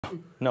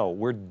No,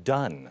 we're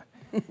done.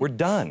 We're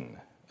done.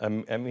 I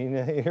mean,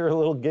 I hear a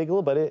little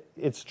giggle, but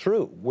it's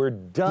true. We're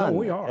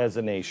done as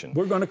a nation.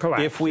 We're going to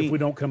collapse if we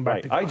don't come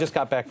back together. I just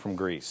got back from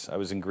Greece. I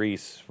was in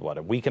Greece, what,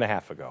 a week and a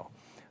half ago.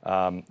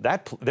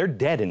 They're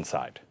dead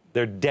inside.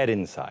 They're dead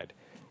inside.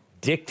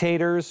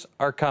 Dictators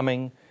are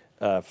coming.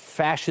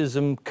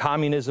 Fascism,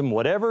 communism,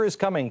 whatever is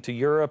coming to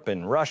Europe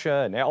and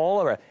Russia and all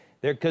of it,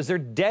 because they're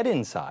dead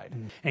inside.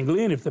 And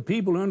Glenn, if the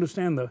people who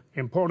understand the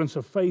importance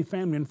of faith,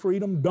 family, and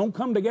freedom don't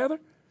come together,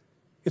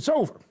 it's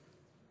over.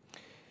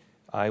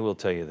 I will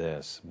tell you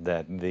this,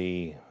 that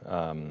we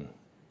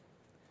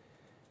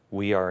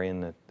are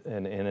in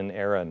an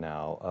era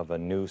now of a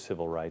new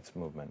civil rights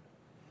movement.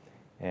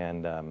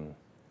 And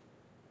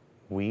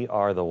we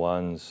are the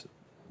ones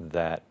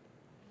that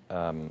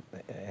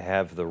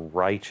have the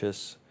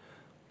righteous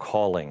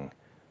calling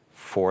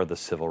for the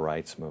civil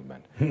rights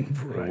movement.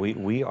 Right.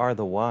 We are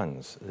the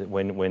ones.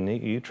 When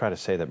you try to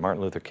say that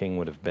Martin Luther King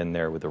would have been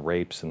there with the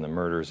rapes and the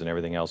murders and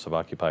everything else of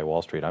Occupy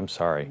Wall Street, I'm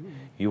sorry,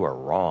 you are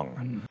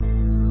wrong.